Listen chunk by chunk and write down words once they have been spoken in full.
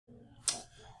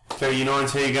Okay, Year 9s,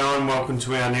 how you going? Welcome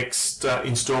to our next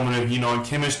instalment of Year 9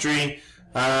 Chemistry.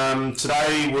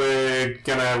 Today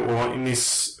we're in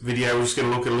this video, we're just going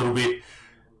to look a little bit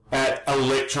at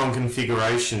electron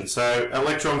configuration. So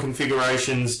electron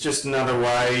configuration is just another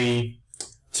way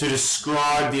to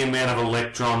describe the amount of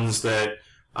electrons that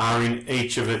are in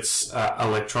each of its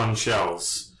electron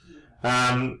shells.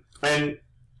 And when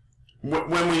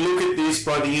we look at this,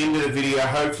 by the end of the video,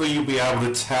 hopefully you'll be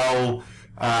able to tell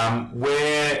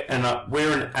where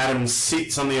an atom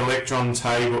sits on the electron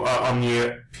table, on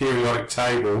the periodic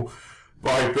table,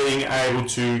 by being able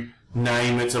to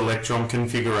name its electron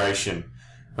configuration.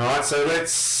 All right, so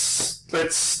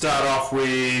let's start off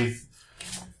with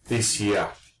this here.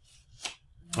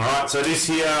 All right, so this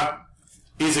here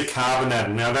is a carbon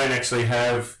atom. Now I don't actually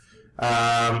have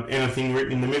anything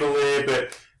written in the middle there,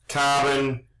 but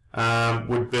carbon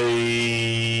would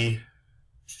be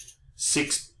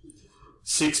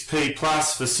 6p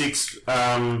plus for 6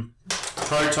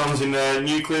 protons in the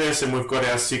nucleus, and we've got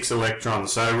our 6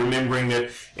 electrons. So remembering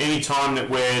that any time that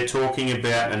we're talking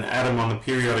about an atom on the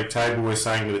periodic table, we're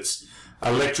saying that it's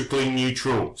electrically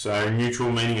neutral. So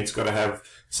neutral meaning it's got to have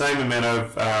same amount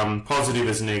of positive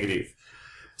as negative.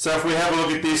 So if we have a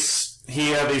look at this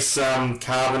here, this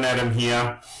carbon atom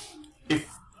here, if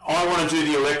I want to do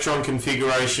the electron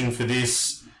configuration for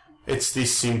this, it's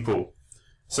this simple.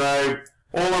 So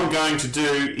all I'm going to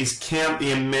do is count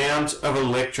the amount of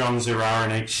electrons there are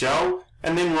in each shell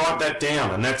and then write that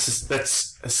down, and that's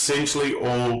essentially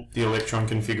all the electron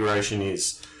configuration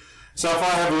is. So if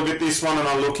I have a look at this one and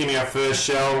I look in our first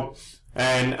shell,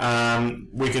 and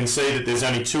we can see that there's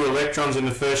only 2 electrons in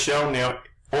the first shell. Now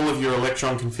all of your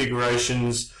electron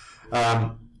configurations,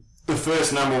 the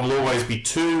first number will always be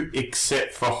 2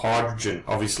 except for hydrogen,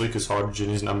 obviously, because hydrogen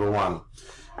is number 1.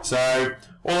 So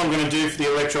all I'm going to do for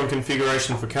the electron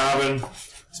configuration for carbon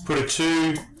is put a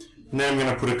 2, and then I'm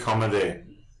going to put a comma there.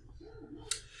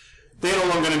 Then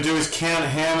all I'm going to do is count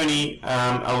how many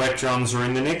electrons are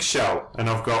in the next shell. And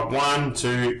I've got 1,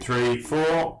 2, 3,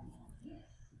 4.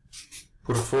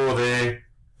 Put a 4 there.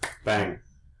 Bang.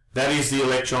 That is the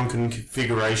electron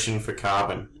configuration for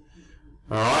carbon.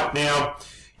 Alright, now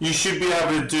you should be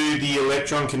able to do the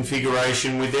electron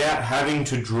configuration without having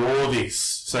to draw this.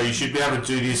 So you should be able to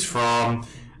do this from,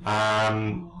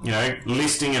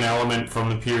 listing an element from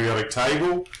the periodic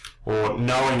table, or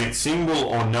knowing its symbol,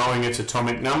 or knowing its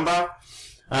atomic number.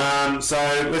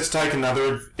 So let's take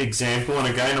another example, and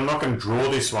again, I'm not going to draw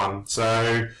this one.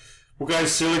 So we'll go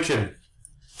silicon.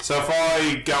 So if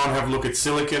I go and have a look at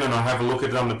silicon, and I have a look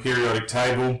at it on the periodic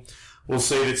table, we'll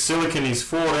see that silicon is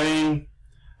 14.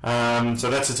 So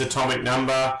that's its atomic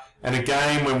number. And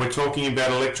again, when we're talking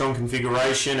about electron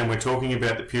configuration and we're talking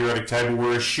about the periodic table,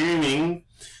 we're assuming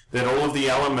that all of the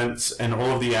elements and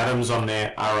all of the atoms on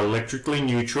there are electrically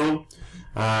neutral.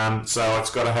 So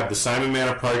it's got to have the same amount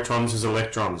of protons as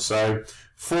electrons. So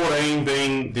 14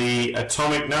 being the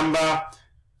atomic number,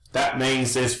 that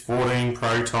means there's 14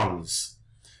 protons.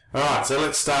 Alright, so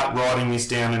let's start writing this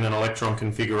down in an electron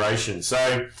configuration.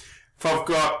 So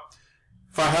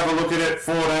if I have a look at it,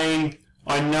 14,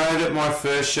 I know that my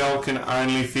first shell can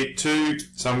only fit 2,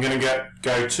 so I'm going to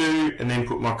go 2 and then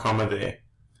put my comma there.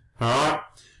 Alright,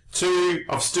 2,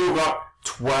 I've still got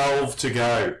 12 to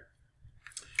go.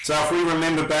 So if we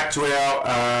remember back to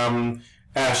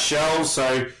our shells,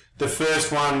 so the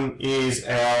first one is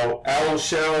our L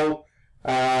shell,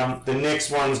 the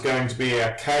next one's going to be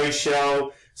our K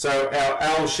shell. So our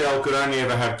L shell could only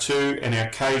ever have 2, and our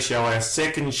K shell, our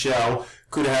second shell,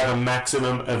 could have a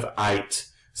maximum of 8.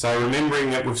 So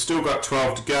remembering that we've still got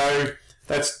 12 to go,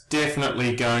 that's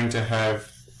definitely going to have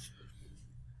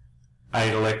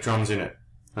 8 electrons in it.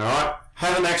 Alright,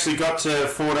 haven't actually got to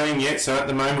 14 yet, so at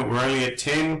the moment we're only at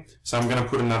 10, so I'm going to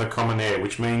put another comma there,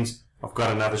 which means I've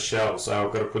got another shell, so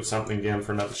I've got to put something down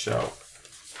for another shell.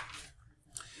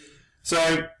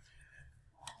 So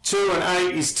 2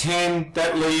 and 8 is 10,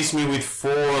 that leaves me with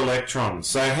 4 electrons.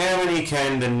 So how many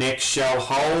can the next shell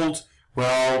hold?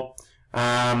 Well,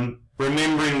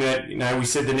 remembering that, we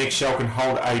said the next shell can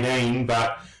hold 18,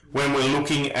 but when we're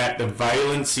looking at the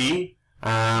valency,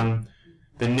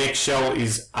 the next shell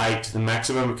is 8. The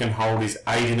maximum it can hold is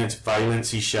 8 in its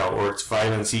valency shell, or its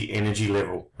valency energy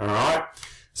level. Alright?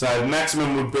 So the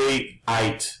maximum would be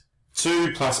 8.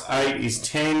 2 plus 8 is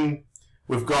 10.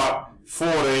 We've got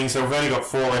 14, so we've only got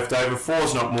 4 left over. 4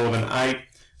 is not more than 8,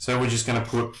 so we're just going to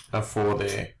put a 4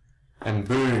 there. And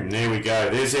boom, there we go.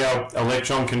 There's our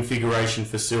electron configuration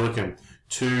for silicon,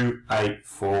 2, 8,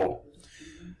 4.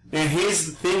 Now here's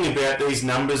the thing about these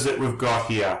numbers that we've got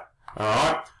here.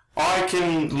 Alright, I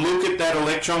can look at that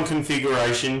electron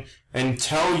configuration, and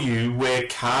tell you where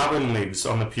carbon lives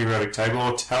on the periodic table,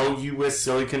 or tell you where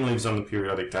silicon lives on the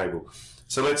periodic table.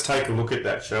 So let's take a look at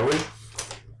that, shall we?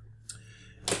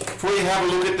 If we have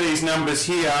a look at these numbers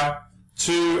here,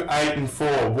 2, 8 and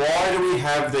 4, why do we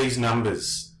have these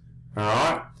numbers?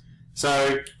 Alright,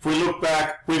 so if we look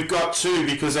back, we've got 2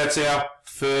 because that's our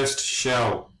first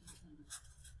shell.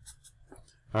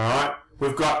 Alright,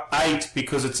 we've got 8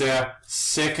 because it's our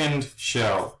second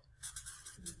shell.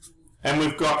 And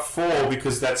we've got 4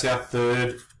 because that's our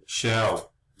third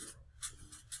shell.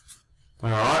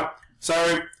 Alright,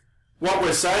 so what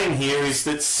we're saying here is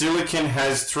that silicon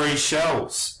has 3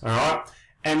 shells. Alright,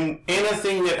 and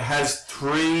anything that has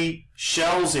 3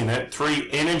 shells in it, 3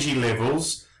 energy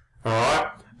levels,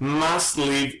 alright, must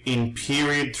live in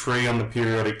period 3 on the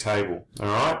periodic table.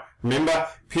 Alright, remember,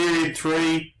 period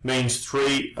 3 means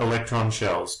 3 electron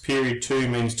shells. Period 2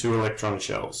 means 2 electron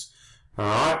shells.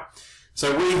 Alright,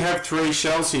 so we have 3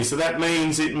 shells here, so that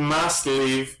means it must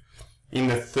live in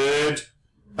the third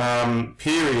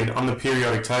period on the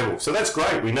periodic table. So that's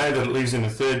great, we know that it lives in the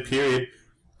third period,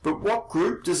 but what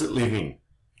group does it live in?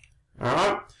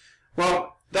 Alright,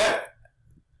 well,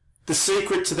 the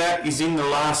secret to that is in the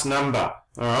last number.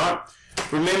 Alright,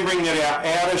 remembering that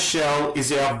our outer shell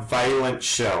is our valence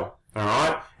shell.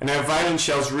 Alright, and our valence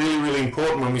shell is really, really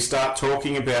important when we start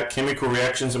talking about chemical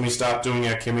reactions and we start doing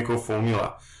our chemical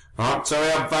formula. Alright, so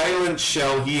our valence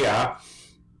shell here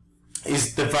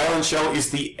is the valence shell is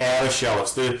the outer shell.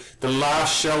 It's the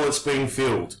last shell that's being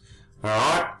filled.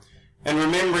 Alright, and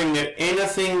remembering that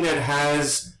anything that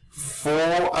has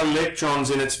 4 electrons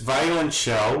in its valence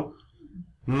shell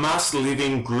must live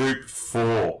in group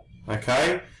 4.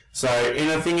 Okay, so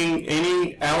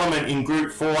any element in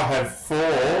group 4 have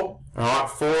 4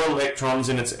 electrons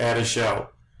in its outer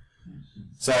shell.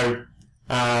 So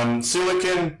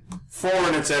silicon, 4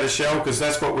 in its outer shell, because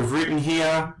that's what we've written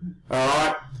here,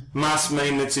 alright, must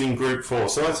mean it's in group 4.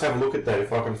 So let's have a look at that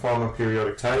if I can find my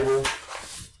periodic table.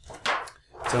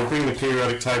 So I'll bring the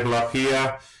periodic table up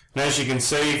here, and as you can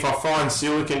see, if I find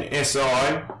silicon Si,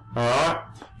 alright,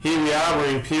 here we are,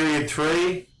 we're in period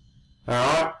 3,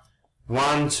 alright,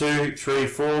 1, 2, 3,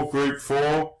 4, group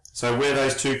 4. So where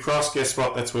those 2 cross, guess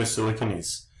what? That's where silicon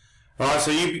is. Alright,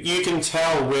 so you can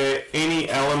tell where any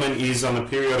element is on the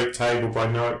periodic table by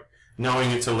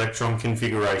knowing its electron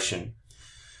configuration.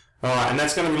 Alright, and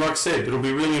that's going to be, like I said, it'll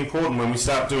be really important when we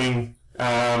start doing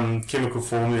chemical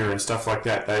formula and stuff like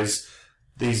that.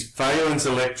 These valence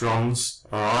electrons,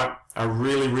 alright, are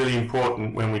really, really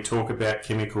important when we talk about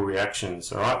chemical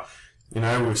reactions, alright? You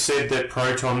know, we've said that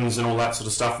protons and all that sort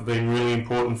of stuff have been really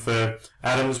important for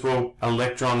atoms. Well,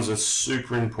 electrons are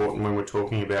super important when we're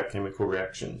talking about chemical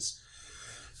reactions.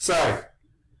 So,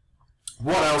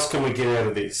 what else can we get out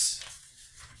of this?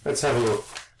 Let's have a look.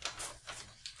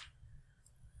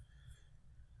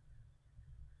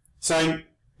 So,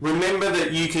 remember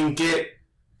that you can get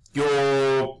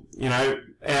your,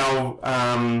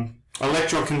 our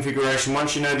electron configuration.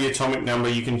 Once you know the atomic number,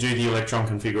 you can do the electron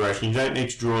configuration. You don't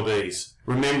need to draw these.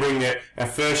 Remembering that our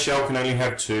first shell can only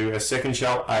have 2, our second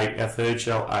shell 8, our third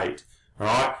shell 8.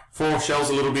 Alright? 4 shells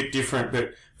a little bit different,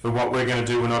 but for what we're going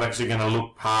to do, we're not actually going to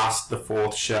look past the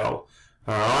 4th shell.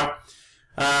 Alright?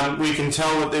 We can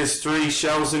tell that there's 3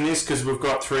 shells in this because we've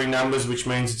got 3 numbers, which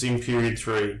means it's in period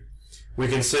 3. We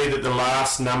can see that the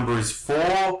last number is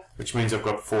 4, which means I've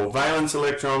got 4 valence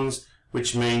electrons,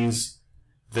 which means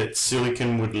that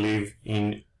silicon would live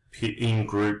in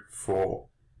group 4.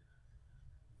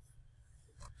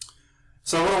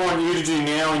 So what I want you to do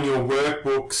now in your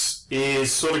workbooks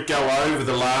is sort of go over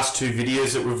the last 2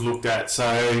 videos that we've looked at.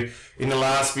 So in the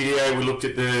last video we looked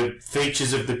at the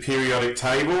features of the periodic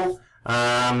table.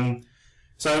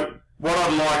 So what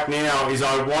I'd like now is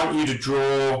I want you to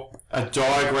draw a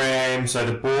diagram, so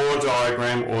the Bohr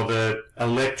diagram or the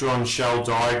electron shell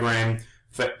diagram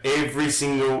for every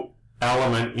single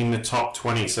element in the top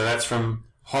 20. So that's from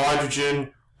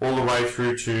hydrogen all the way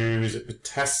through to, is it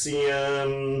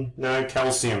potassium? No,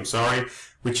 calcium, sorry,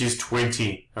 which is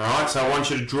 20. Alright, so I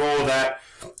want you to draw that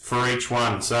for each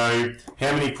one. So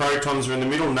how many protons are in the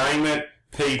middle? Name it,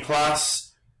 P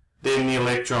plus, then the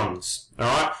electrons.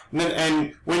 Alright,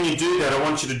 and when you do that, I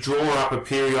want you to draw up a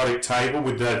periodic table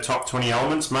with the top 20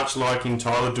 elements, much like in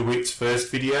Tyler DeWitt's first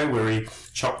video where he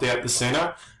chopped out the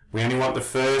center. We only want the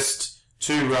first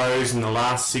 2 rows and the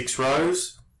last 6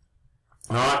 rows.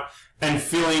 Alright, and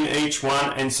fill in each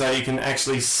one, and so you can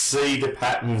actually see the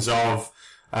patterns of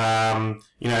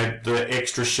the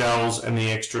extra shells and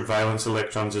the extra valence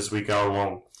electrons as we go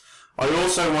along. I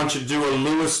also want you to do a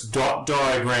Lewis dot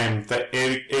diagram for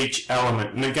each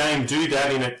element. And again, do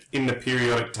that in the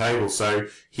periodic table. So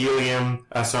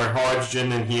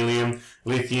hydrogen and helium,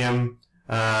 lithium,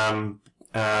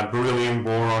 beryllium,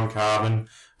 boron, carbon.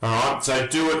 Alright, so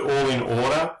do it all in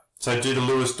order. So do the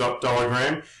Lewis dot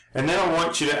diagram. And then I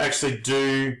want you to actually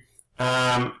do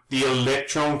the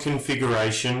electron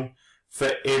configuration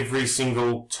for every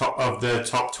single of the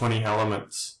top 20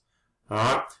 elements.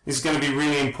 Alright, this is going to be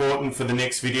really important for the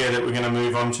next video that we're going to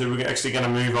move on to. We're actually going to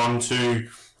move on to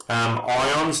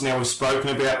ions. Now, we've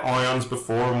spoken about ions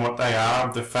before and what they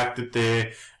are, the fact that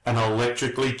they're an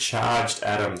electrically charged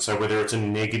atom, so whether it's a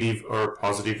negative or a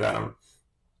positive atom.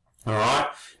 Alright,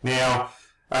 now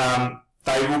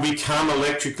they will become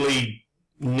electrically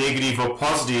negative or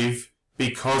positive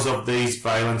because of these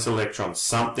valence electrons.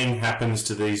 Something happens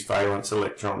to these valence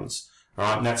electrons.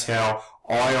 Alright, and that's how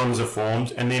ions are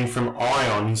formed, and then from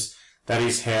ions, that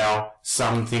is how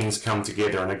some things come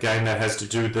together. And again, that has to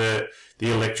do with the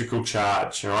electrical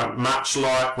charge. All right, much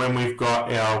like when we've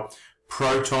got our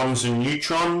protons and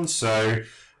neutrons, so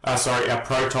our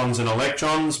protons and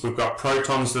electrons. We've got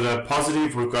protons that are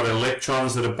positive, we've got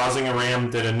electrons that are buzzing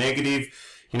around that are negative.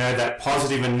 You know, that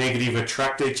positive and negative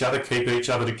attract each other, keep each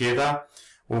other together.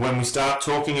 Well, when we start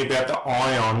talking about the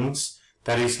ions,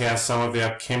 that is how some of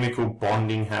our chemical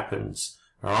bonding happens.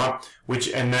 Alright,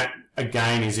 and that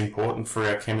again is important for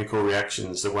our chemical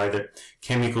reactions, the way that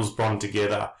chemicals bond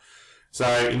together.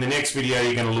 So in the next video,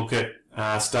 you're going to look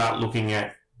at, start looking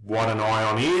at what an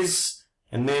ion is,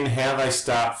 and then how they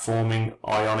start forming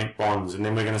ionic bonds, and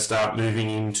then we're going to start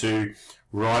moving into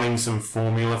writing some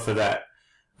formula for that.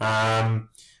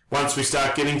 Once we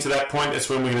start getting to that point,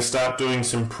 that's when we're going to start doing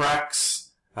some pracs.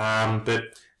 But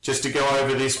just to go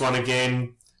over this one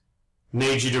again,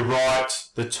 need you to write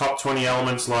the top 20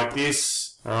 elements like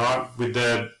this, alright, with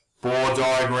the Bohr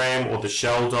diagram or the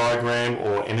shell diagram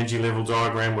or energy level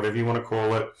diagram, whatever you want to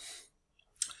call it.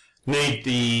 Need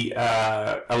the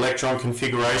electron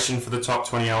configuration for the top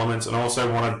 20 elements, and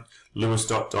also want a Lewis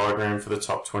dot diagram for the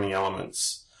top 20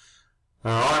 elements.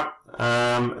 Alright,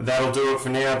 that'll do it for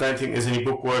now. I don't think there's any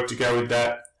bookwork to go with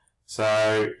that.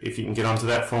 So if you can get onto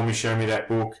that for me, show me that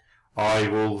book, I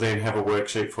will then have a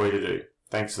worksheet for you to do.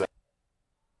 Thanks for that.